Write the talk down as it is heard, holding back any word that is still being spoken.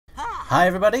Hi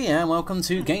everybody and welcome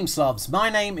to GameSlobs. My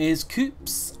name is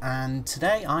Coopz and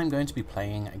today I'm going to be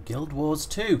playing Guild Wars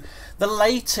 2, the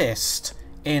latest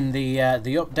in the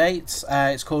updates.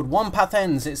 It's called One Path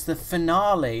Ends. It's the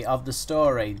finale of the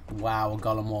story. Wow,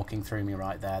 Gollum walking through me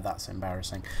right there. That's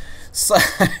embarrassing. So,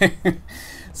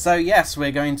 so yes,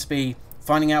 we're going to be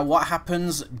finding out what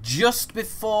happens just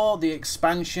before the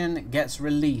expansion gets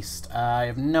released. I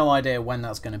have no idea when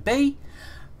that's going to be,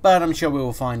 but I'm sure we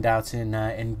will find out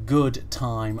in good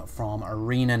time from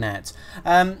ArenaNet.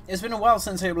 It's been a while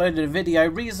since I uploaded a video,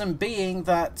 reason being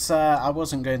that I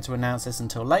wasn't going to announce this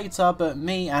until later, but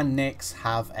me and Nix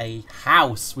have a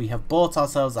house. We have bought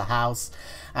ourselves a house,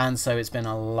 and so it's been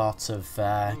a lot of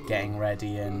getting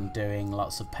ready and doing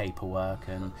lots of paperwork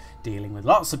and dealing with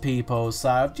lots of people, so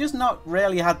I've just not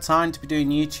really had time to be doing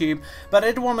YouTube, but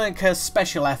I did want to make a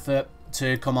special effort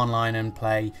to come online and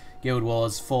play Guild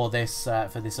Wars for this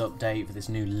update, for this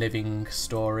new living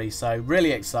story. So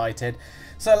really excited.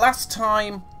 So last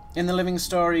time in the living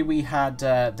story we had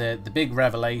the big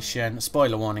revelation.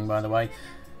 Spoiler warning, by the way.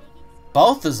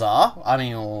 Balthazar. I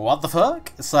mean, what the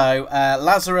fuck? So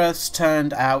Lazarus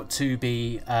turned out to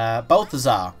be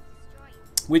Balthazar,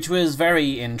 which was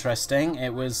very interesting.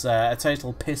 It was a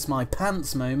total piss my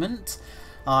pants moment.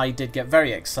 I did get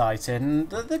very excited, and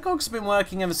the cogs have been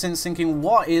working ever since, thinking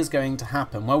what is going to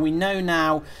happen. Well, we know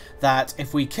now that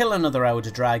if we kill another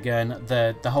Elder Dragon,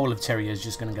 the whole of Tyria is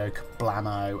just going to go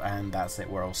kablamo, and that's it,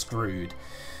 we're all screwed.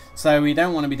 So we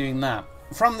don't want to be doing that.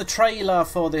 From the trailer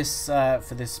for this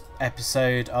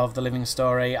episode of the Living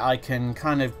Story, I can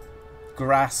kind of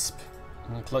grasp,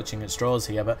 I'm clutching at straws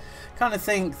here, but kind of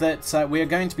think that we are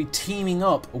going to be teaming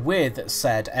up with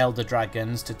said Elder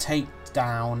Dragons to take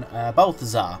down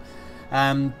Balthazar.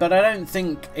 But I don't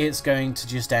think it's going to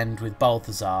just end with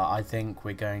Balthazar. I think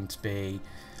we're going to be...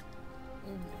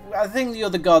 I think the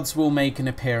other gods will make an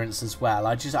appearance as well.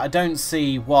 I don't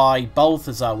see why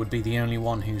Balthazar would be the only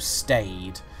one who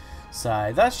stayed.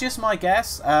 So that's just my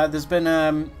guess. There's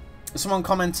been... someone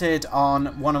commented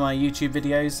on one of my YouTube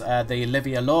videos, the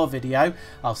Olivia Law video.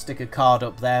 I'll stick a card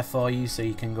up there for you so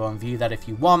you can go and view that if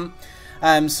you want.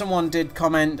 Someone did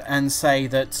comment and say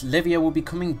that Livia will be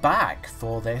coming back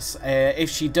for this.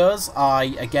 If she does,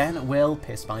 I, again, will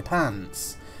piss my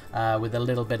pants. With a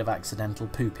little bit of accidental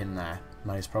poop in there,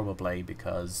 most probably,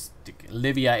 because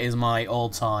Livia is my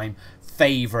all-time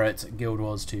favourite Guild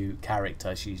Wars 2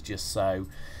 character. She's just so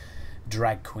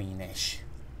drag queenish.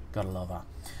 Gotta love her.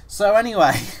 So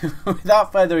anyway,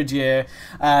 without further ado,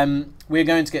 we're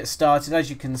going to get started. As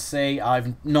you can see,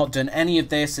 I've not done any of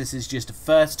this. This is just a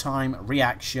first time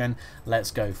reaction.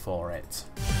 Let's go for it.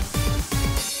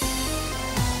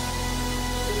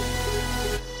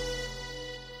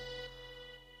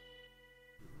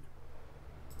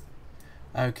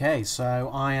 Okay, so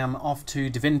I am off to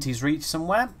Divinity's Reach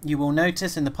somewhere. You will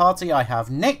notice in the party I have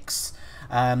Nix.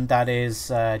 That is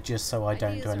just so I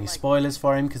don't do any spoilers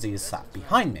for him, because he is sat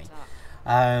behind me.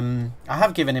 I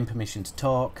have given him permission to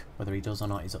talk. Whether he does or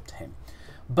not is up to him.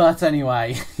 But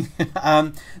anyway,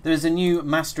 there is a new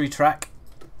mastery track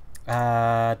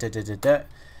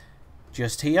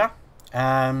just here.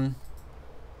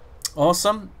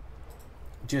 Awesome.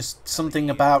 Just something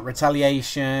about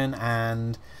retaliation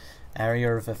and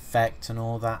area of effect and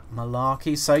all that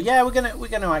malarkey. So yeah, we're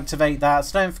gonna activate that.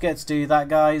 So don't forget to do that,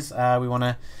 guys. We want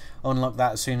to unlock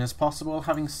that as soon as possible.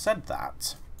 Having said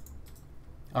that,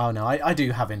 oh no, I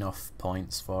do have enough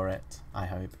points for it, I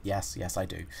hope. Yes, I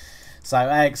do. So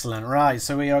excellent. Right,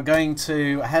 so we are going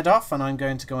to head off, and I'm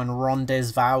going to go and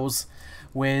rendezvous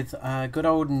with good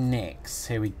old Nix.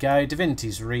 Here we go,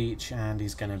 Divinity's Reach, and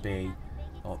he's going to be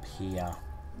up here,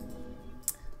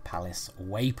 Palace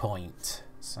Waypoint.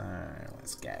 So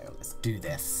let's go, let's do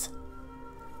this.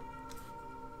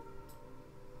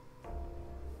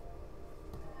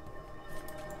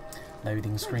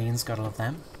 Loading screens, gotta love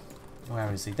them.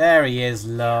 Where is he? There he is,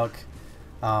 look.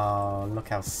 Oh, look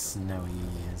how snowy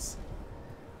he is.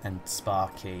 And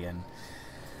sparky. And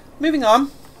moving on.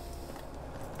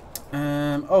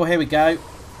 Oh, here we go.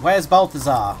 Where's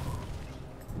Balthazar?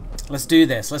 Let's do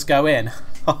this, let's go in.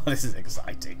 Oh, this is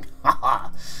exciting. Haha.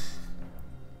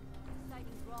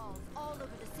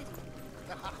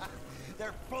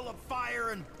 They're full of fire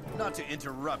and... Not to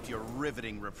interrupt your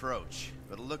riveting reproach,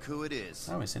 but look who it is.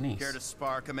 Oh, it's Anise. Care to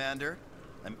spar, Commander?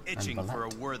 I'm itching for a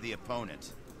worthy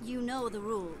opponent. You know the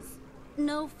rules.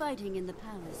 No fighting in the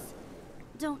palace.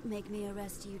 Don't make me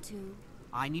arrest you two.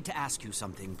 I need to ask you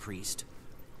something, Priest.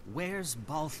 Where's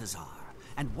Balthazar?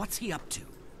 And what's he up to?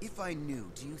 If I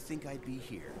knew, do you think I'd be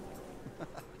here?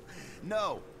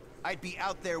 No, I'd be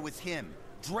out there with him,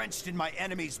 drenched in my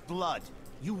enemy's blood.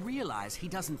 You realize he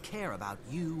doesn't care about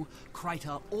you,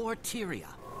 Kryta, or Tyria.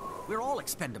 We're all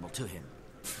expendable to him.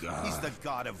 He's the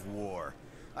god of war.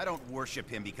 I don't worship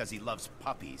him because he loves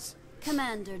puppies.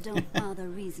 Commander, don't bother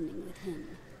reasoning with him.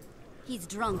 He's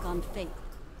drunk on faith.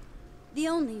 The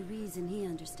only reason he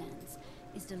understands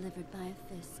is delivered by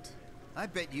a fist. I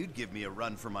bet you'd give me a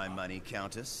run for my money,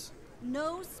 Countess.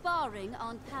 No sparring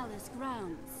on palace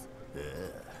grounds.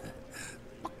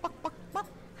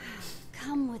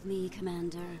 Come with me,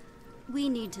 Commander. We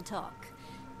need to talk.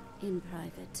 In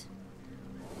private.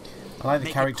 I like the Make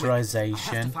it quick.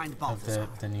 characterization I have to find of Balthazar.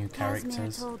 the new Casimir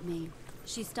characters. told me.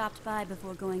 She stopped by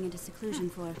before going into seclusion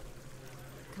for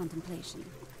contemplation.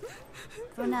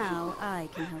 For now, I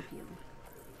can help you.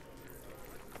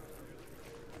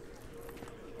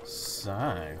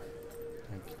 So,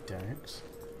 okey dokes.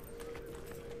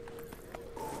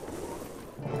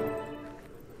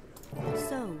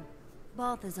 So,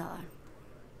 Balthazar,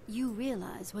 you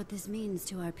realize what this means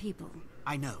to our people.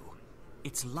 I know.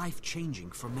 It's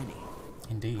life-changing for many.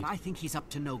 Indeed. But I think he's up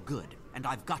to no good, and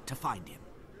I've got to find him.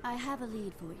 I have a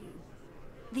lead for you.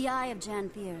 The Eye of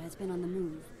Janthir has been on the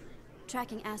move,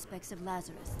 tracking aspects of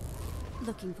Lazarus,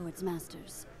 looking for its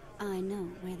masters. I know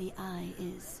where the Eye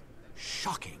is.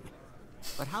 Shocking.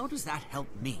 But how does that help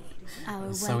me?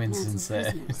 Our So white mantle insincere.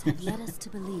 prisoners have led us to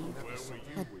believe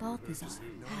that Balthazar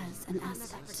has an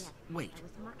aspect. Wait,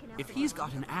 if he's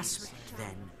got an aspect,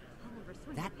 then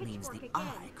that means the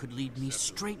eye could lead me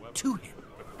straight to him.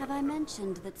 Have I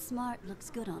mentioned that smart looks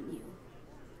good on you?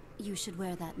 You should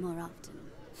wear that more often.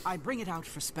 I bring it out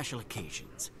for special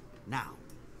occasions. Now,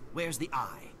 where's the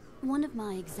eye? One of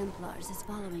my exemplars is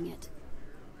following it.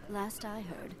 Last I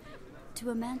heard, to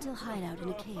a mantle hideout in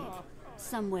a cave,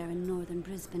 somewhere in northern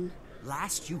Brisbane.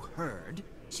 Last you heard?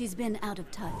 She's been out of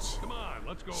touch. Come on,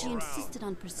 let's go She around. insisted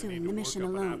on I pursuing need the to mission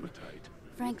work up an alone. appetite.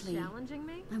 Frankly, Challenging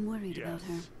me? I'm worried about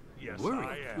her. Yes, Worry.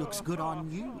 I am. Looks good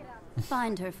on you.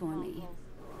 Find her for me,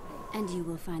 and you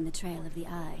will find the trail of the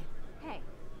Eye. Hey,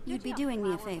 You'd be got doing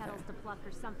me a flower favor, petals to pluck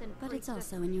or something, but it's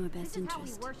priestess. also in your best This is how we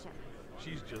interest. worship.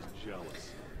 She's just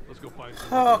jealous. Let's go find some.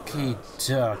 Okie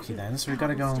dokie then. So we've got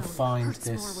to go and find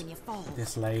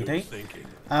this lady. Thinking.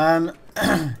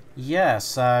 Yeah.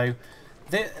 So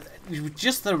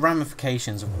just the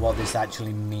ramifications of what this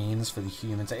actually means for the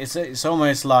humans. It's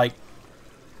almost like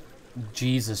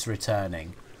Jesus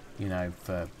returning, you know,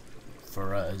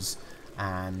 for us,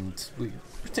 and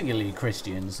particularly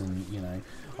Christians, and you know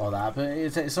all that. But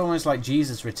it's almost like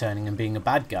Jesus returning and being a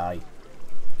bad guy.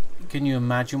 Can you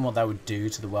imagine what that would do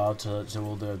to the world, to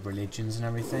all the religions and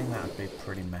everything? That would be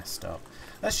pretty messed up.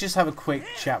 Let's just have a quick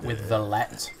chat with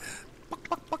Valette.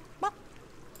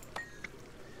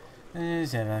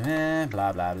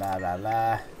 Blah, blah, blah, blah,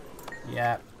 blah.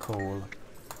 Yeah, cool.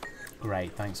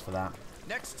 Great, thanks for that.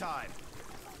 Next time.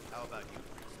 How about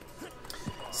you?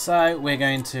 So, we're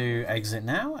going to exit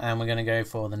now, and we're going to go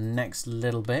for the next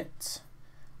little bit.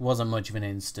 Wasn't much of an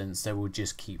instance, so we'll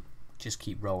just keep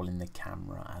rolling the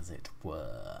camera, as it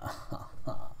were.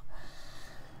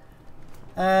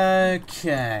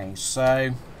 Okay,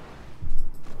 so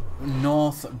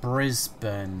North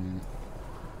Brisbane.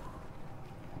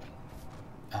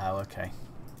 Oh, okay.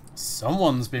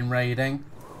 Someone's been raiding.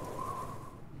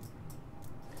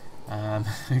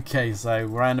 Okay, so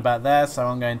we're around about there, so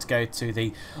I'm going to go to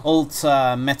the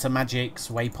Ultra Meta Magics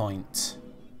waypoint.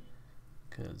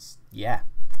 Because, yeah,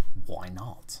 why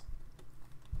not?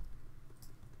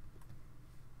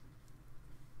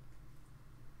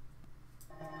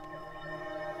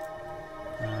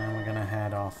 And we're going to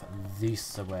head off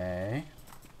this way.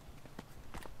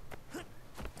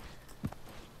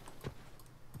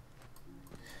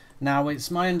 Now, it's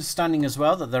my understanding as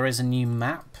well that there is a new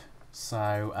map,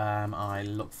 so I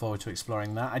look forward to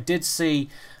exploring that. I did see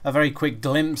a very quick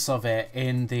glimpse of it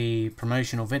in the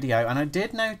promotional video, and I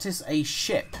did notice a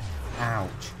ship,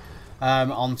 ouch,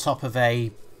 on top of a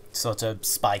sort of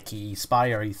spiky,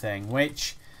 spiry thing,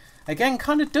 which, again,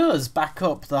 kind of does back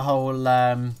up the whole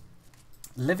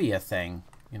Livia thing.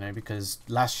 You know, because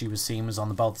last she was seen was on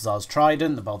the Balthazar's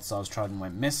Trident. The Balthazar's Trident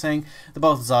went missing. The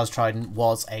Balthazar's Trident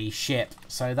was a ship.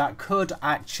 So that could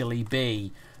actually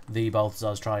be the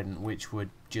Balthazar's Trident, which would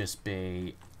just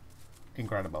be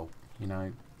incredible, you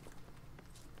know.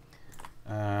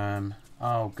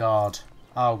 Oh, God.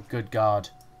 Oh, good God.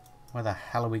 Where the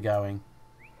hell are we going?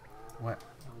 Where?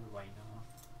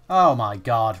 Oh, my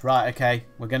God. Right, okay.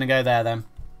 We're going to go there, then.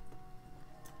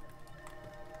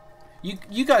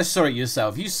 You guys saw it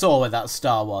yourself. You saw where that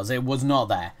star was. It was not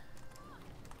there.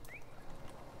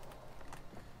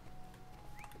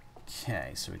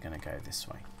 Okay, so we're going to go this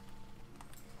way.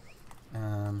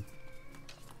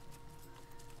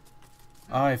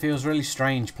 Oh, it feels really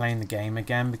strange playing the game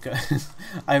again because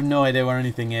I have no idea where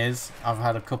anything is. I've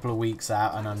had a couple of weeks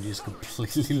out and I'm just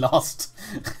completely lost.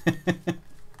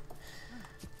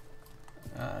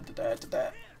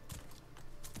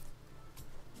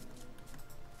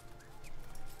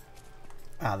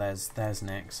 Ah, there's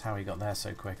Nyx. How he got there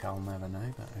so quick, I'll never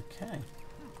know, but okay.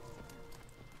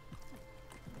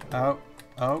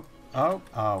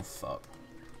 Oh, fuck.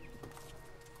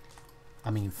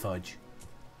 I mean fudge.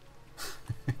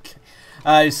 Okay.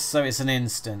 Oh, so it's an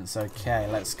instance. Okay,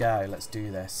 let's go. Let's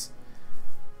do this.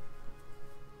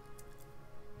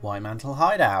 White Mantle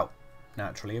Hideout.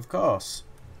 Naturally, of course.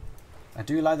 I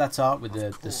do like that art with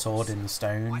the sword in the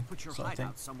stone. Why put your sort of thing.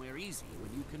 hideout somewhere easy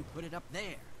when you can put it up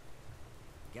there?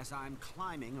 Guess I'm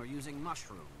climbing or using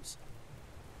mushrooms.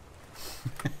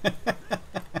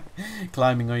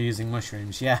 Climbing or using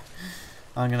mushrooms, yeah.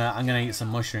 I'm gonna eat some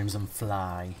mushrooms and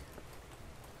fly.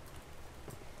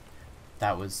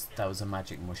 That was a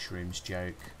magic mushrooms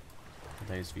joke. For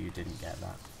those of you who didn't get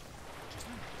that.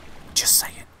 Just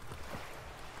saying.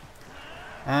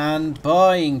 And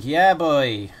boing, yeah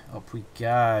boy. Up we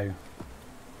go.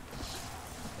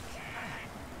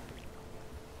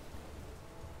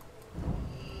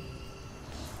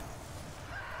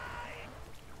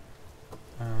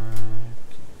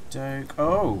 Doke.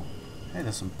 Oh, hey,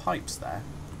 there's some pipes there.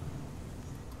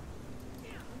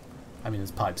 I mean,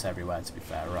 there's pipes everywhere, to be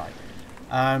fair, right.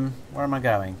 Where am I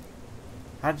going?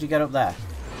 How did you get up there?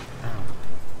 Ow.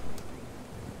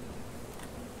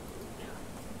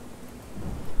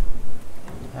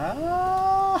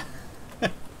 Ah!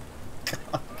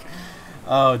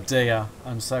 Oh dear.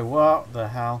 I'm so what the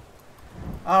hell?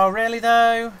 Oh, really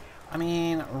though? I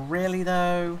mean, really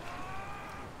though?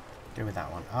 Go with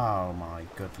that one. Oh my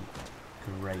good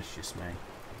gracious me.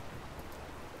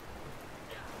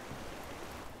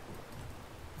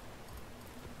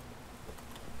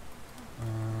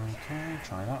 Okay,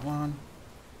 try that one.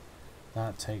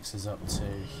 That takes us up to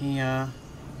here.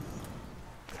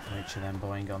 Which are then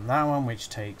boing on that one, which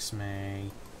takes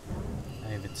me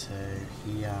over to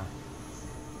here.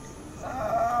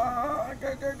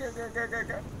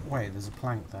 Go. Wait, there's a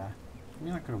plank there. I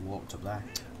mean, I could have walked up there.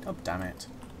 God damn it.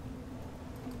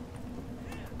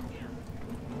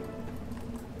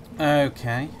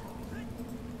 Okay.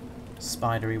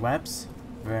 Spidery webs.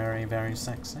 Very, very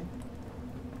sexy.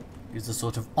 Gives a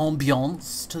sort of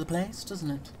ambiance to the place, doesn't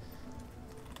it?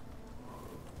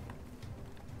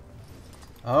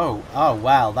 Oh,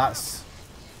 wow, that's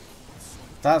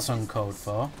uncalled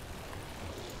for.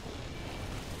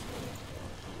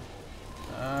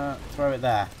 Throw it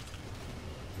there.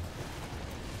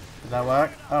 Did that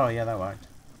work? Oh, yeah, that worked.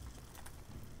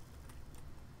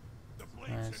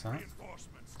 There's that.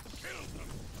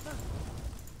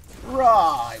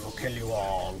 Right, we'll kill you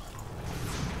all.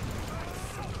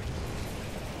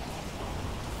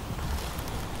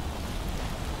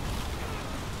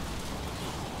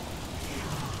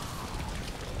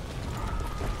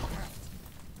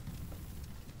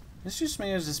 It's just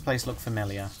me, or does this place look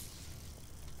familiar?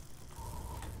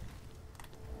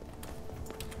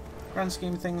 Grand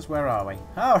scheme of things, where are we?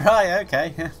 Oh, right,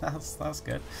 okay. that's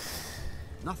good.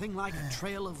 Nothing like a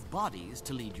trail of bodies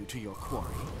to lead you to your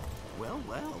quarry. Well,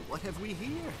 what have we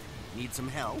here? Need some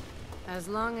help? As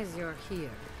long as you're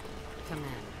here, Commander.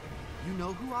 You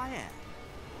know who I am.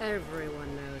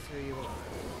 Everyone knows who you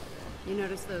are. You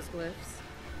notice those glyphs?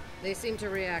 They seem to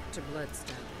react to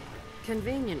bloodstone.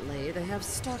 Conveniently, they have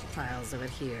stockpiles of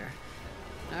it here.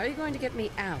 Are you going to get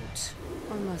me out,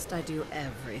 or must I do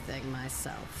everything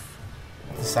myself?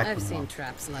 The second I've seen one.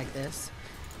 traps like this.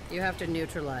 You have to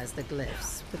neutralize the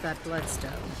glyphs with that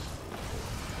bloodstone.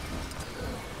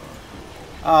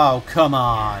 Oh, come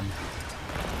on.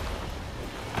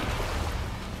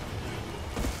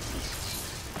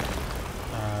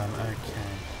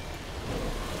 Okay.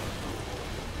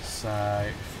 So,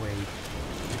 if we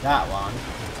do that one,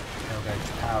 it'll go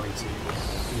to power to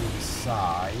either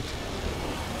side.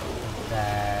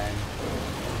 And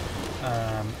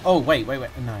then... oh, wait.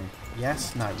 No.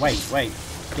 Yes? No. Wait.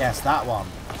 Yes, that one.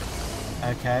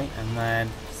 Okay, and then...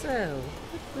 So,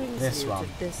 what brings this you one.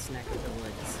 to this neck of the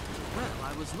woods? Well,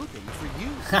 I was looking for you.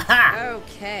 Haha!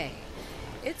 Okay.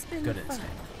 It's been Good at fun. this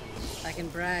game. I can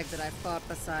brag that I fought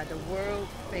beside the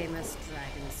world-famous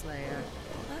Dragon Slayer.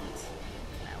 But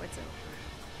now it's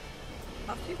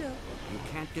over. Off you go. You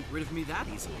can't get rid of me that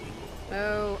easily.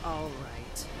 Oh, all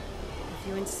right. If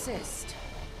you insist,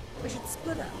 we should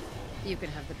split up. You can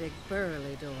have the big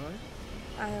burly door.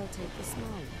 I'll take the small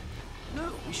one.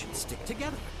 No, we should stick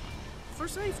together. For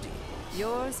safety.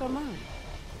 Yours or mine?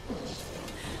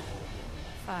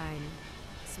 Fine.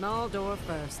 Small door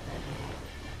first, then.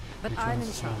 But Which I'm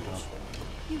one's in the charge. sword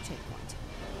You take point.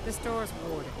 This door's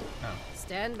warded. Oh.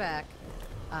 Stand back.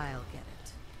 I'll get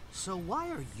it. So why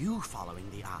are you following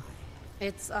the eye?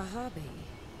 It's a hobby.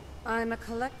 I'm a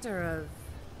collector of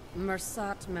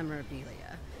Mersat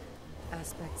memorabilia.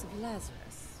 Aspects of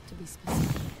Lazarus, to be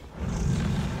specific.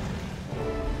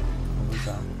 What was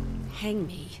that? Hang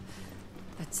me.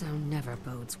 That sound never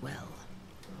bodes well.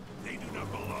 They do not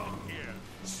belong here.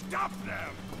 Stop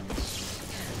them!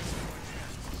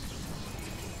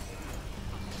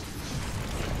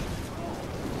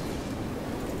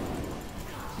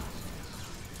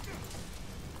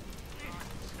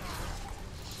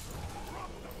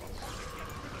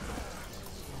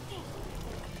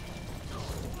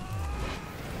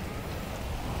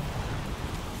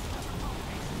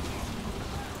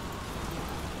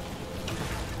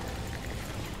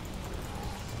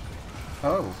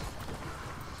 Oh,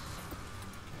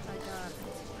 I got it.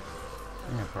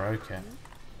 I broke it.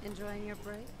 Enjoying your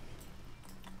break?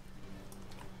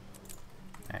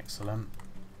 Excellent.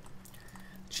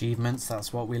 Achievements,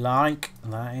 that's what we like.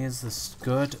 That is the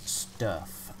good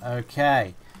stuff.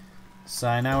 Okay.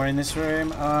 So now we're in this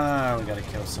room. Oh, we gotta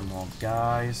kill some more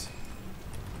guys.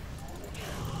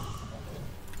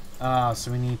 Ah,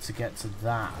 so we need to get to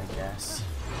that, I guess.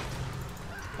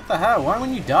 What the hell? Why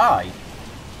wouldn't you die?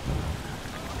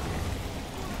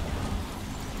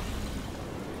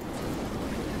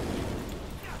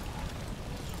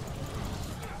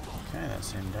 Okay,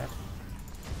 that's him dead.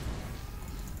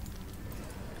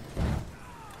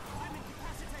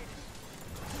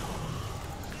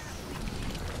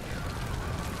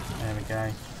 There we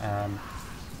go.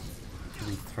 Do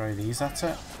we throw these at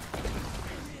it?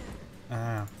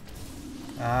 Ah.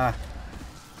 Ah.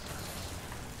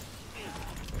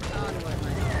 Onward, my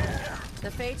lord.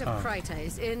 The fate of Oh. Kryta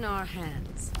is in our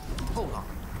hands. Hold on.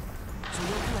 So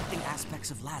you're collecting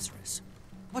aspects of Lazarus.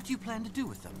 What do you plan to do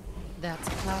with them? That's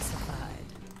classified.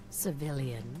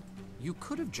 Civilian. You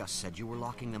could have just said you were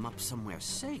locking them up somewhere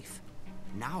safe.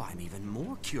 Now I'm even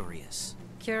more curious.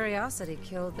 Curiosity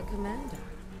killed the commander.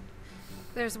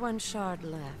 There's one shard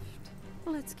left.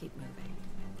 Let's keep moving.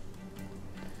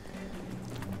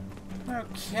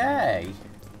 Okay.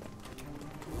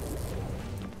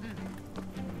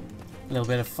 A little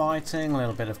bit of fighting, a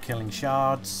little bit of killing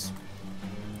shards.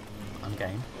 I'm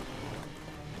game.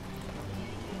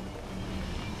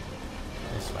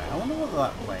 This way. I wonder what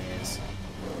that way is.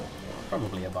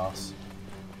 Probably a boss.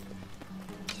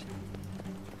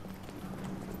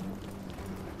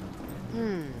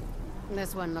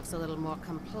 This one looks a little more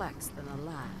complex than the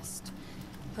last.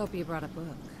 Hope you brought a book.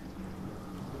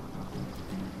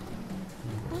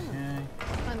 Okay.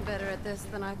 I'm better at this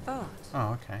than I thought.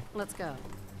 Oh, okay. Let's go.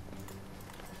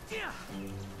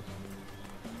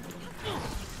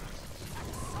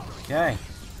 Okay.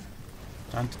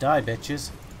 Time to die,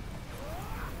 bitches.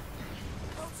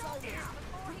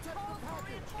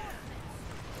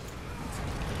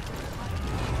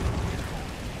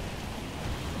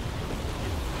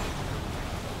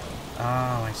 Oh,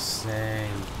 I see.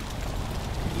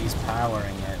 He's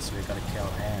powering it, so we've got to kill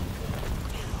him.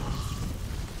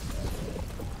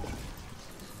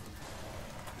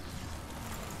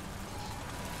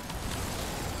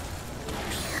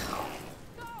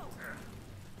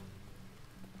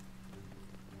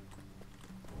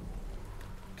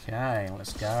 Okay,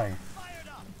 let's go.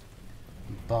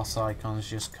 Boss icons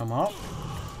just come up.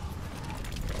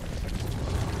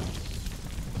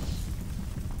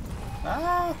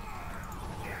 Ah!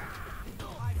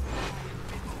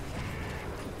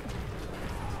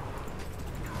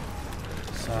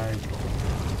 So,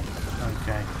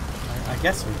 okay. I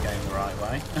guess we're going the right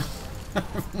way. I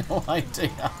have no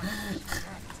idea.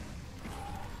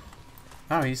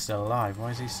 Oh, he's still alive.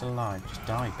 Why is he still alive? Just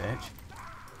die, bitch.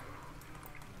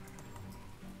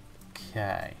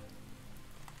 Okay.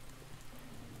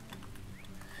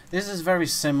 This is very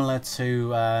similar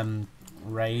to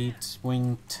Raid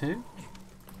Wing 2.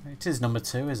 It is number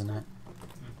 2, isn't it?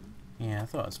 Yeah, I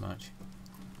thought as much.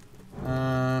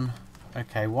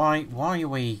 Okay, why are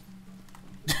we...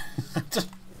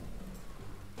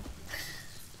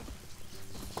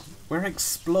 We're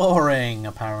exploring,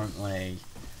 apparently.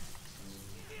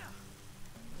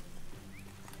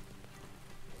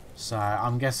 So,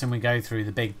 I'm guessing we go through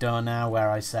the big door now, where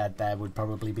I said there would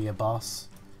probably be a boss.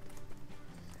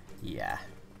 Yeah.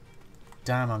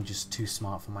 Damn, I'm just too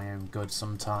smart for my own good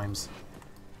sometimes.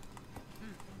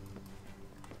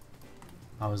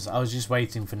 I was just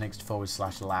waiting for Nick's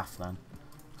 /laugh then.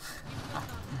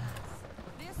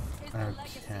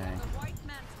 Okay.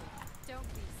 Don't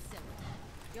be silly.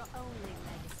 Your only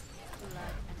legacy is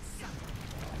blood and suffering.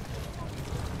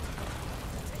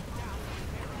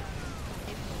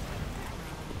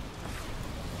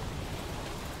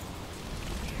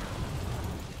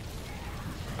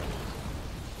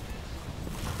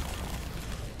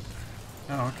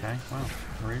 Oh, okay. Wow.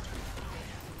 Rude.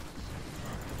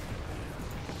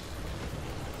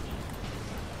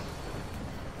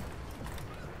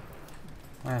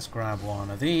 Let's grab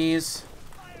one of these.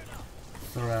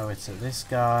 Throw it at this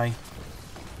guy.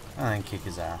 And then kick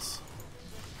his ass.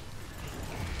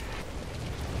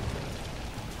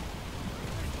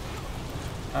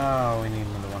 Oh, we need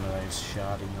another one of those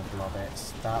sharding the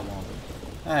blobbits. That one.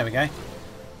 There we go.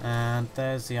 And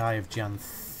there's the Eye of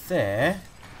Janthier.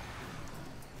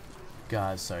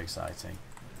 God, it's so exciting.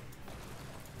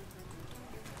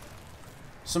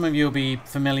 Some of you will be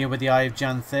familiar with the Eye of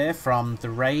Janthier from the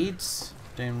raids,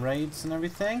 doing raids and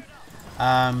everything.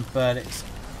 But it's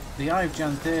the Eye of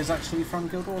Janthier is actually from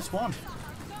Guild Wars 1.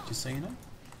 Just so you know.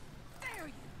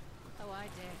 Oh, I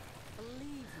dare believe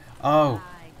you. Oh,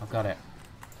 I've got it.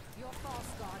 Your false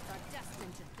gods are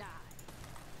destined to die.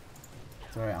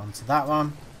 Throw it onto that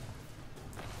one.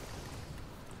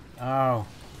 Oh.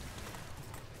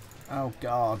 Oh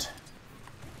God.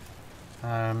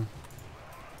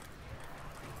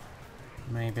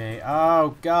 Maybe.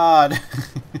 Oh God.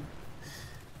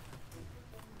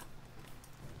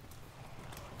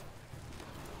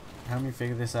 Help me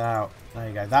figure this out. There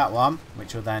you go. That one,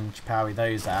 which will then power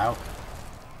those out.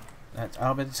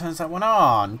 Oh, but it turns that one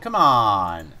on. Come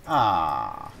on.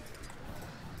 Ah.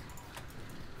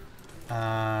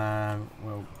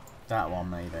 Well, that one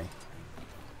maybe.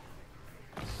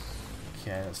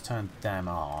 Okay, let's turn them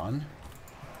on.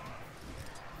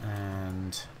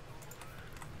 And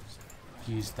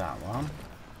use that one.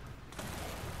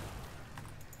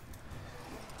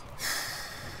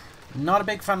 Not a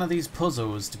big fan of these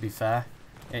puzzles, to be fair.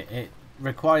 It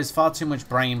requires far too much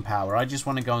brain power. I just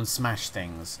want to go and smash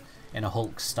things in a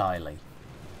Hulk style.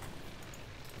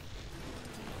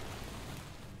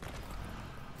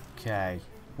 Okay,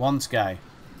 one to go.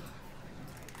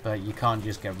 But you can't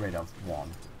just get rid of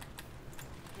one.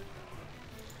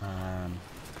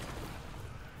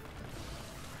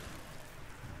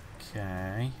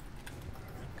 Okay.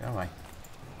 Go away.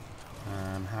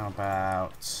 How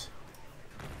about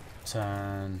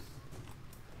turn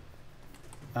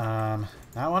that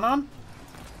one on?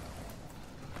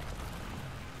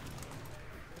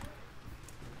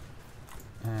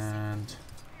 And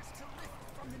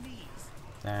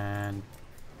then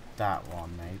that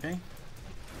one maybe.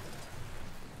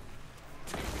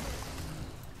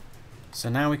 So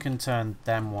now we can turn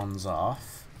them ones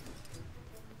off.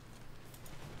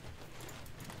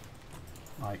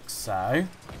 Like so.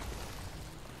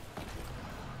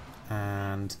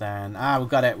 And then... Ah, we've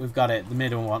got it. The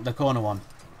middle one. The corner one.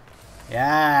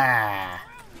 Yeah!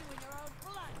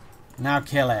 Now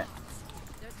kill it.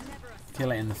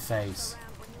 Kill it in the face.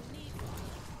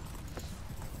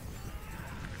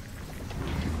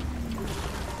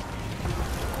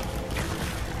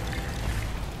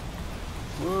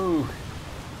 Woo!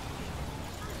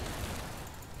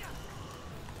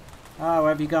 Oh, where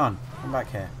have you gone? Come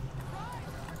back here.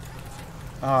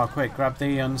 Oh, quick, grab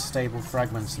the unstable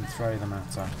fragments and throw them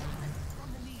at her.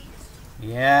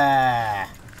 Yeah!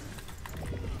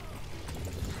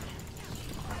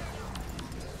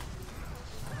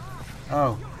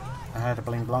 Oh, I heard a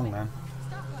bling blong then.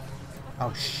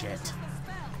 Oh, shit.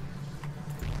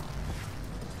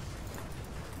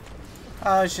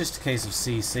 Oh, it's just a case of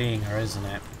CCing her, isn't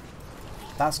it?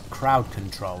 That's crowd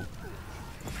control.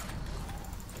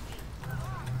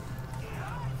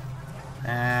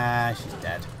 Ah, she's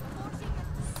dead.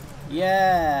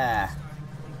 Yeah!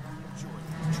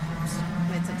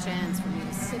 It's a chance for me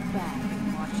to sit back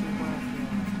and watch you work.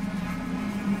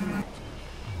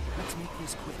 Let's make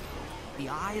this quick. The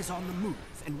eye is on the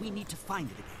move, and we need to find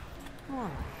it again. Why?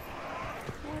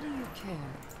 What do you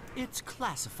care? It's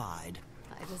classified.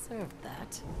 I deserved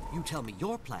that. You tell me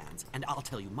your plans, and I'll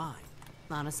tell you mine.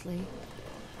 Honestly,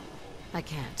 I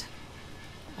can't.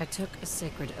 I took a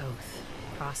sacred oath,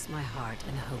 crossed my heart,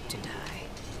 and hoped to die.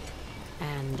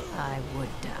 And I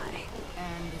would die.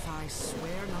 And if I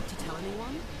swear not to tell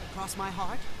anyone? Cross my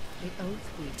heart? The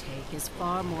oath we take is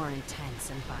far more intense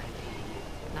and binding.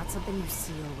 Not something you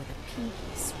seal with a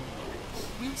pinky swear.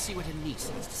 We'll see what EndS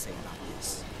has to say about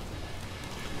this.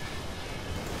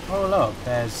 Oh look,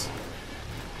 there's...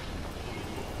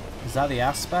 Is that the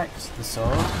aspect? The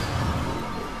sword?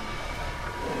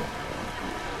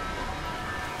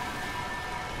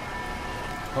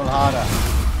 Pull harder.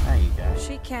 There you go.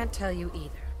 She can't tell you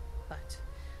either, but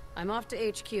I'm off to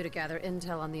HQ to gather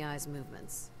intel on the eye's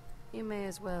movements. You may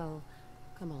as well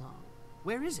come along.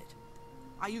 Where is it?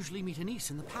 I usually meet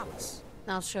EndS in the palace.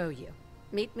 I'll show you.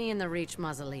 Meet me in the Reach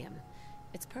Mausoleum.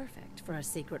 It's perfect for a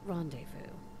secret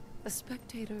rendezvous. The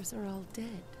spectators are all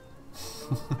dead.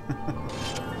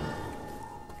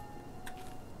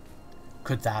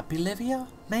 Could that be Livia?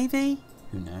 Maybe?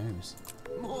 Who knows?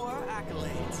 More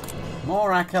accolades.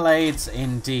 More accolades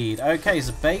indeed. Okay,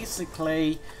 so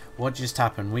basically what just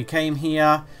happened? We came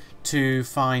here to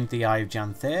find the Eye of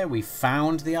Janthere. We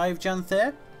found the Eye of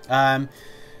Janthere.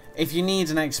 If you need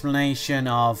an explanation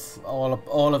of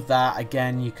all of that,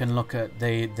 again, you can look at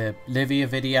the Livia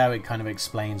video. It kind of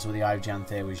explains what the Eye of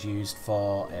Janthere was used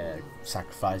for,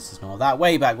 sacrifices and all that,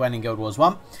 way back when in Guild Wars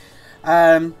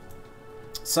 1.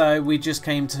 So we just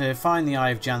came to find the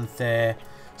Eye of Janthere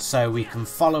so we can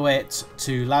follow it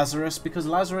to Lazarus, because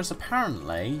Lazarus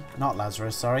apparently, not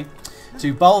Lazarus, sorry,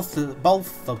 to Balthazar,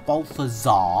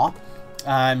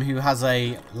 who has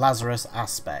a Lazarus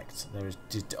aspect. There's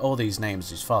all these names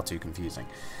are just far too confusing.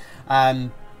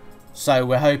 So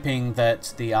we're hoping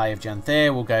that the Eye of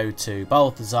Janthere will go to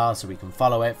Balthazar so we can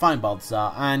follow it, find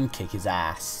Balthazar, and kick his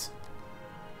ass.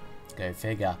 Go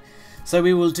figure. So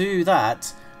we will do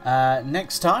that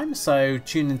next time, so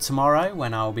tune in tomorrow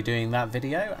when I'll be doing that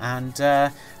video. And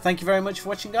thank you very much for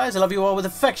watching, guys. I love you all with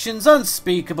affections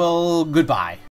unspeakable. Goodbye.